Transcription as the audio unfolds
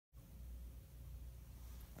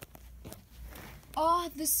Oh,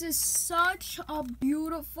 this is such a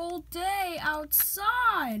beautiful day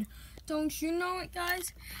outside. Don't you know it,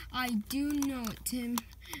 guys? I do know it, Tim.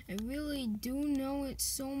 I really do know it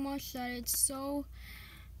so much that it's so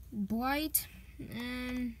bright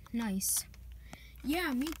and nice.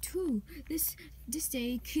 Yeah, me too. This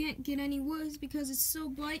day can't get any worse because it's so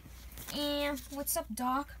bright. And what's up,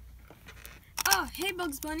 Doc? Oh, hey,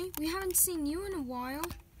 Bugs Bunny. We haven't seen you in a while.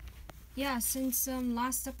 Yeah, since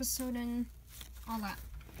last episode and all that.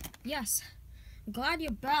 Yes, I'm glad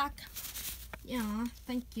you're back. Yeah,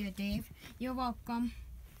 thank you, Dave. You're welcome.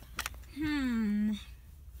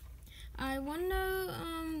 I wonder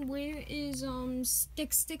where is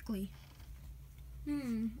Stickly?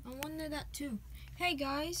 I wonder that too. Hey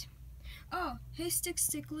guys. Oh, hey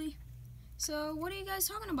Stickly. So what are you guys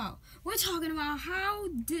talking about? We're talking about how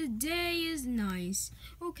the day is nice.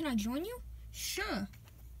 Oh, can I join you? Sure.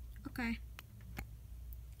 Okay.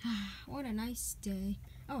 What a nice day.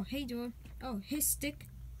 Oh, hey, Dor. Oh, hey, Stick.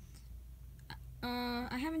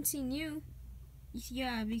 I haven't seen you.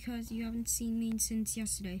 Yeah, because you haven't seen me since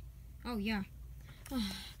yesterday. Oh, yeah.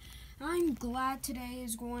 I'm glad today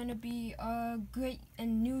is going to be a great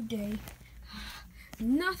and new day.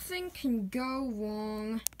 Nothing can go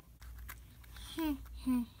wrong.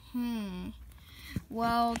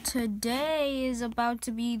 Well, today is about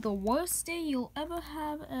to be the worst day you'll ever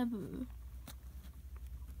have ever.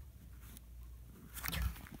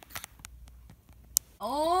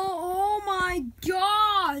 Oh my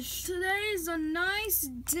gosh! Today is a nice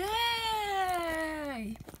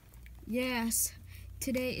day! Yes,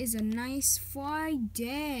 today is a nice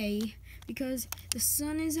Friday because the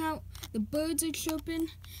sun is out, the birds are chirping,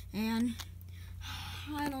 and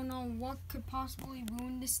I don't know what could possibly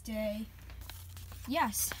ruin this day.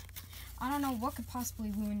 Yes, I don't know what could possibly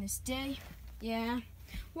ruin this day. Yeah,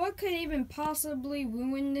 what could even possibly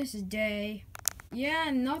ruin this day? Yeah,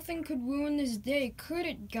 nothing could ruin this day, could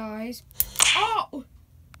it, guys? Oh!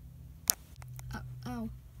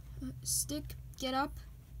 Stick, get up.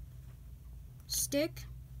 Stick,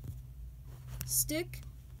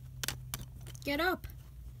 get up.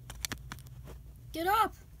 Get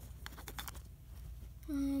up.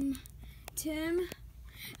 Tim,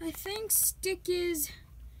 I think Stick is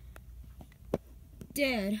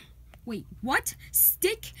dead. Wait, what?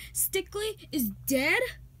 Stickly is dead?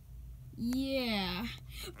 Yeah,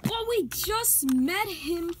 but we just met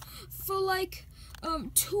him for like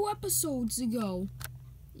 2 episodes ago.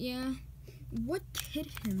 Yeah, what hit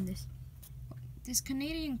him? This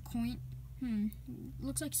Canadian coin?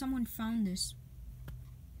 Looks like someone found this.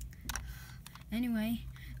 Anyway,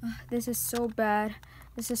 this is so bad.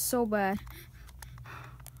 This is so bad.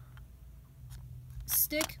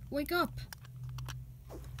 Stick, wake up.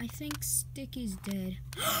 I think Stick is dead.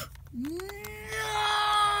 No!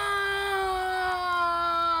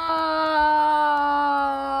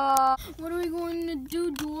 What are we going to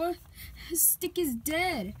do, Dor? Stick is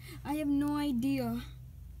dead. I have no idea.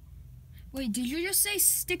 Wait, did you just say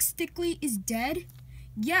Stickly is dead?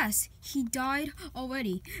 Yes, he died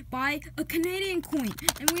already by a Canadian coin,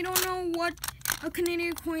 and we don't know what a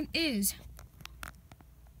Canadian coin is.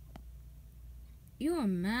 You are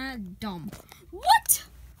mad dumb. What?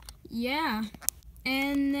 Yeah.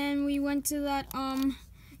 And then we went to that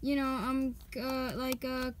like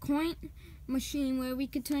a coin machine where we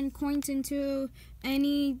could turn coins into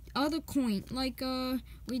any other coin. Like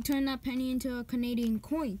we turned that penny into a Canadian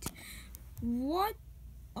coin. What?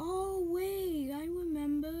 Oh wait, I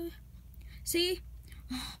remember. See?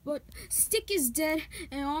 But Stick is dead,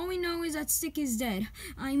 and all we know is that Stick is dead.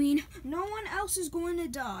 I mean, no one else is going to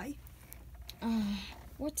die.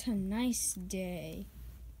 What a nice day.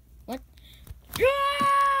 What?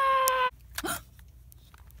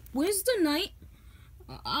 Where's the night?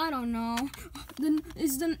 I don't know.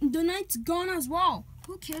 The night's gone as well.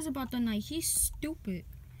 Who cares about the night? He's stupid.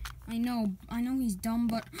 I know he's dumb,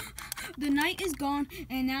 but the night is gone,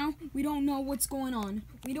 and now we don't know what's going on.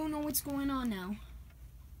 We don't know what's going on now.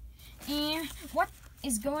 And what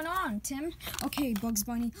is going on, Tim? Okay, Bugs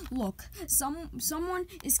Bunny, look. Someone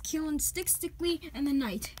is killing Stickly in the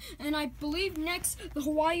night. And I believe next, the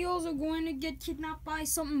Hawaiians are going to get kidnapped by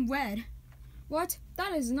something red. What?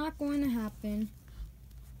 That is not going to happen.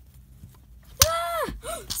 Ah!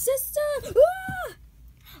 Sister! Ah!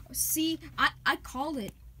 See, I called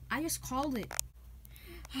it. I just called it.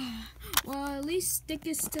 Well, at least Stick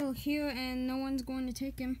is still here and no one's going to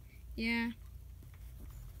take him. Yeah.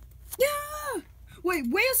 Yeah! Wait,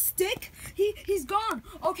 where's Stick? He's gone.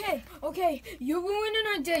 Okay, you're ruining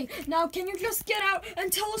our day. Now, can you just get out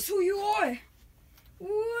and tell us who you are?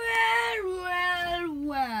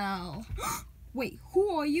 Well. Wait, who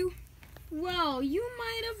are you? Well, you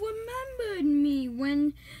might have remembered me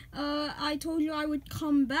when I told you I would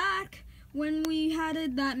come back when we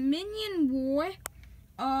had that minion war.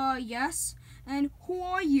 Yes. And who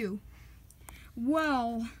are you?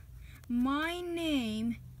 Well, my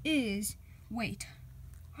name is... Wait.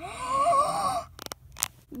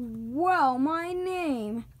 Well, my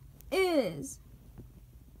name is...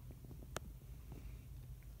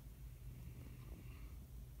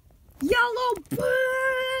 Yellow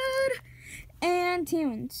Bird! And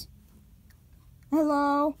Terrence.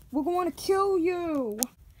 Hello, we're going to kill you.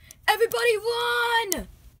 Everybody run!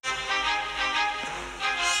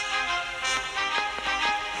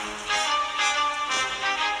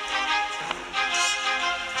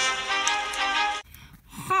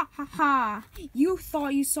 Ha ha ha! You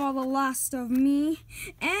thought you saw the last of me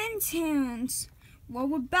and Terrence. Well,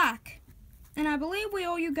 we're back. And I believe we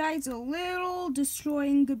owe you guys a little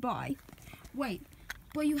destroying goodbye. Wait,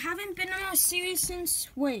 but you haven't been in our series since...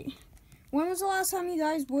 Wait, when was the last time you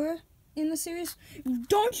guys were in the series?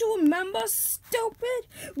 Don't you remember, stupid?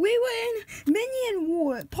 We were in Minion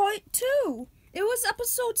War Part 2. It was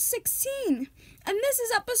episode 16. And this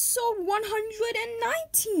is episode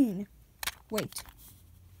 119. Wait.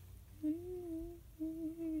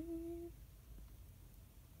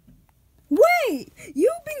 Wait!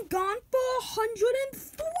 You've been gone for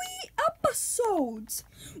 103 episodes!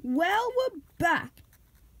 Well, we're back.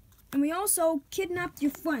 And we also kidnapped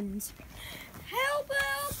your friends. Help,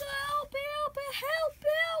 help, help, help, help,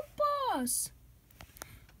 help us!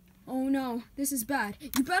 Oh no, this is bad.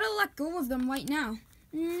 You better let go of them right now.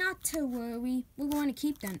 Not to worry, we're going to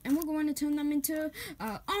keep them. And we're going to turn them into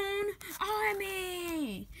our own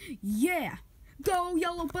army! Yeah! Go,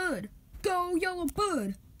 Yellow Bird! Go, Yellow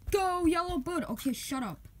Bird! Go, Yellow Bird! Okay, shut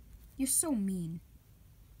up. You're so mean.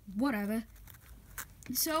 Whatever.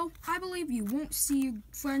 So, I believe you won't see your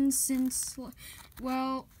friends since,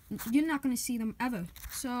 well, you're not going to see them ever.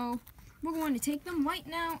 So, we're going to take them right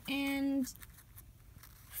now and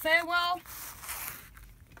farewell.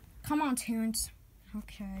 Come on, Terrence.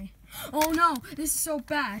 Okay. Oh no, this is so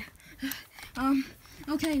bad.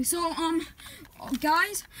 Okay, so,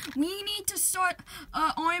 guys, we need to start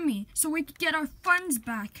an army so we can get our friends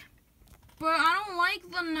back. But I don't like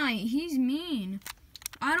the knight. He's mean.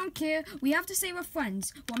 I don't care. We have to save our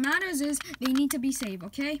friends. What matters is they need to be saved,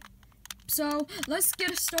 okay? So, let's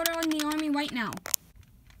get started on the army right now.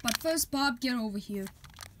 But first, Bob, get over here.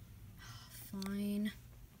 Fine.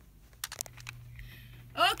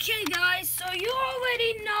 Okay, guys, so you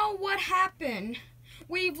already know what happened.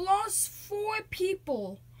 We've lost 4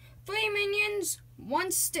 people, 3 minions,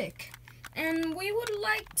 1 stick. And we would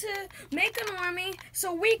like to make an army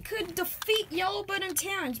so we could defeat Yellowbird and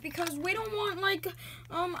Terrence because we don't want, like,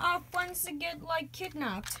 our friends to get, like,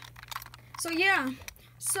 kidnapped. So, yeah.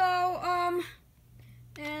 So,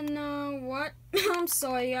 what? I'm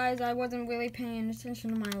sorry, guys. I wasn't really paying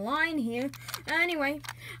attention to my line here. Anyway,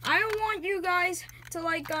 I want you guys to,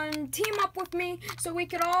 like, team up with me so we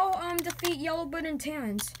could all, defeat Yellowbird and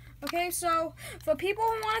Terrence. Okay, so, for people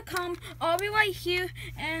who want to come, I'll be right here,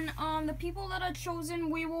 and, the people that are chosen,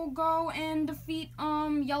 we will go and defeat,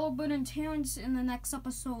 Yellowbird and Terrence in the next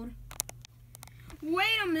episode.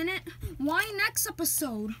 Wait a minute. Why next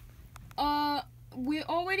episode? We're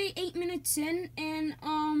already 8 minutes in, and,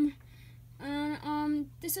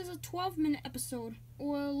 this is a 12-minute episode,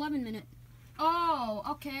 or 11-minute. Oh,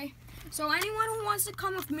 okay. So anyone who wants to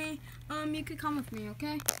come with me, you could come with me,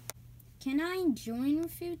 okay? Can I join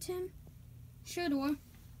with you, Tim? Sure.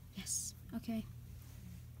 Yes, okay.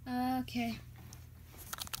 Okay.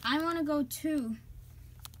 I want to go too.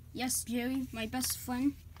 Yes, Jerry, my best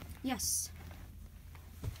friend. Yes.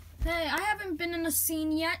 Hey, I haven't been in a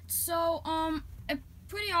scene yet, so, it's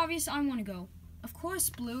pretty obvious I want to go. Of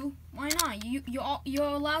course, Blue. Why not? You're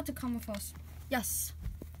allowed to come with us. Yes.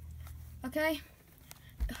 Okay.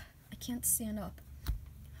 I can't stand up.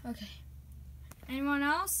 Okay. Anyone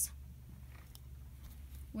else?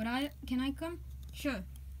 Can I come? Sure.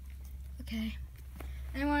 Okay.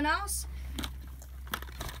 Anyone else?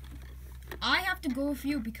 I have to go with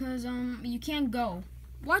you because, you can't go.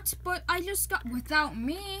 What? But I just got without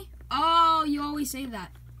me. Oh, you always say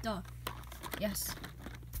that. Duh. Yes.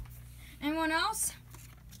 Anyone else?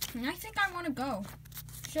 I think I want to go.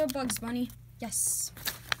 Sure, Bugs Bunny. Yes.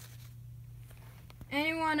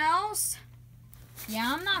 Anyone else?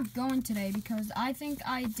 Yeah, I'm not going today because I think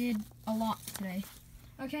I did a lot today.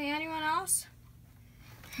 Okay, anyone else?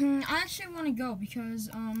 I actually want to go because,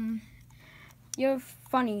 you're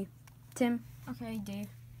funny, Tim. Okay, Dave.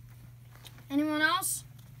 Anyone else?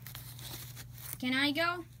 Can I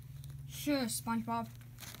go? Sure, SpongeBob.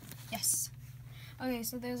 Yes. Okay,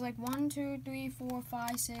 so there's like 1, 2, 3, 4,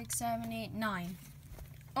 5, 6, 7, 8, 9.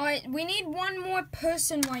 Alright, we need one more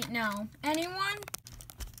person right now. Anyone?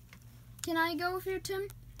 Can I go with you, Tim?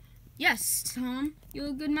 Yes, Tom. You're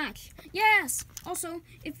a good match. Yes! Also,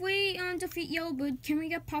 if we defeat Yellowbird, can we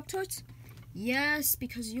get Pop-Tarts? Yes,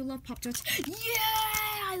 because you love Pop-Tarts. Yeah!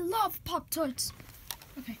 I love Pop-Tarts.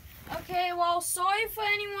 Okay. Okay, well, sorry for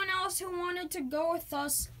anyone else who wanted to go with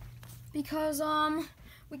us. Because,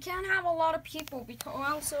 we can't have a lot of people, because or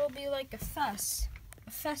else it'll be like a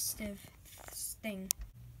festive thing.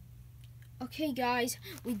 Okay, guys,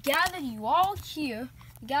 we gathered you all here.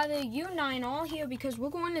 We gathered you 9 all here because we're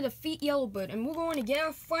going to defeat Yellowbird, and we're going to get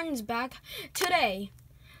our friends back today.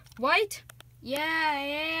 Right?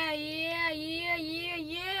 Yeah.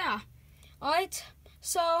 Alright,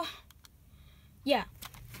 so, yeah.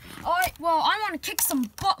 Alright, well, I want to kick some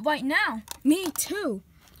butt right now. Me too.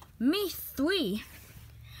 Me 3.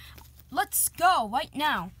 Let's go right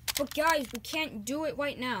now. But guys, we can't do it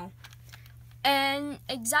right now. And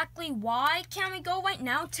exactly why can't we go right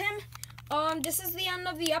now, Tim? This is the end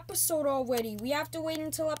of the episode already. We have to wait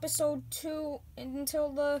until episode 2, until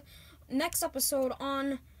the next episode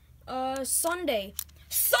on Sunday.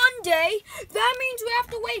 Sunday? That means we have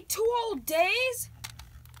to wait 2 whole days?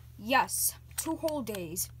 Yes, 2 whole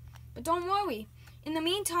days. But don't worry. In the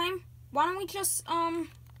meantime, why don't we just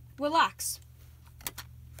relax?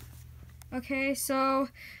 Okay, so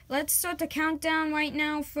let's start the countdown right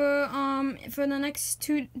now for the next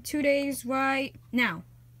two days right now.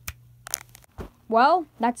 Well,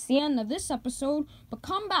 that's the end of this episode, but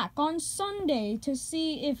come back on Sunday to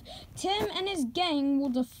see if Tim and his gang will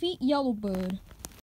defeat Yellowbird.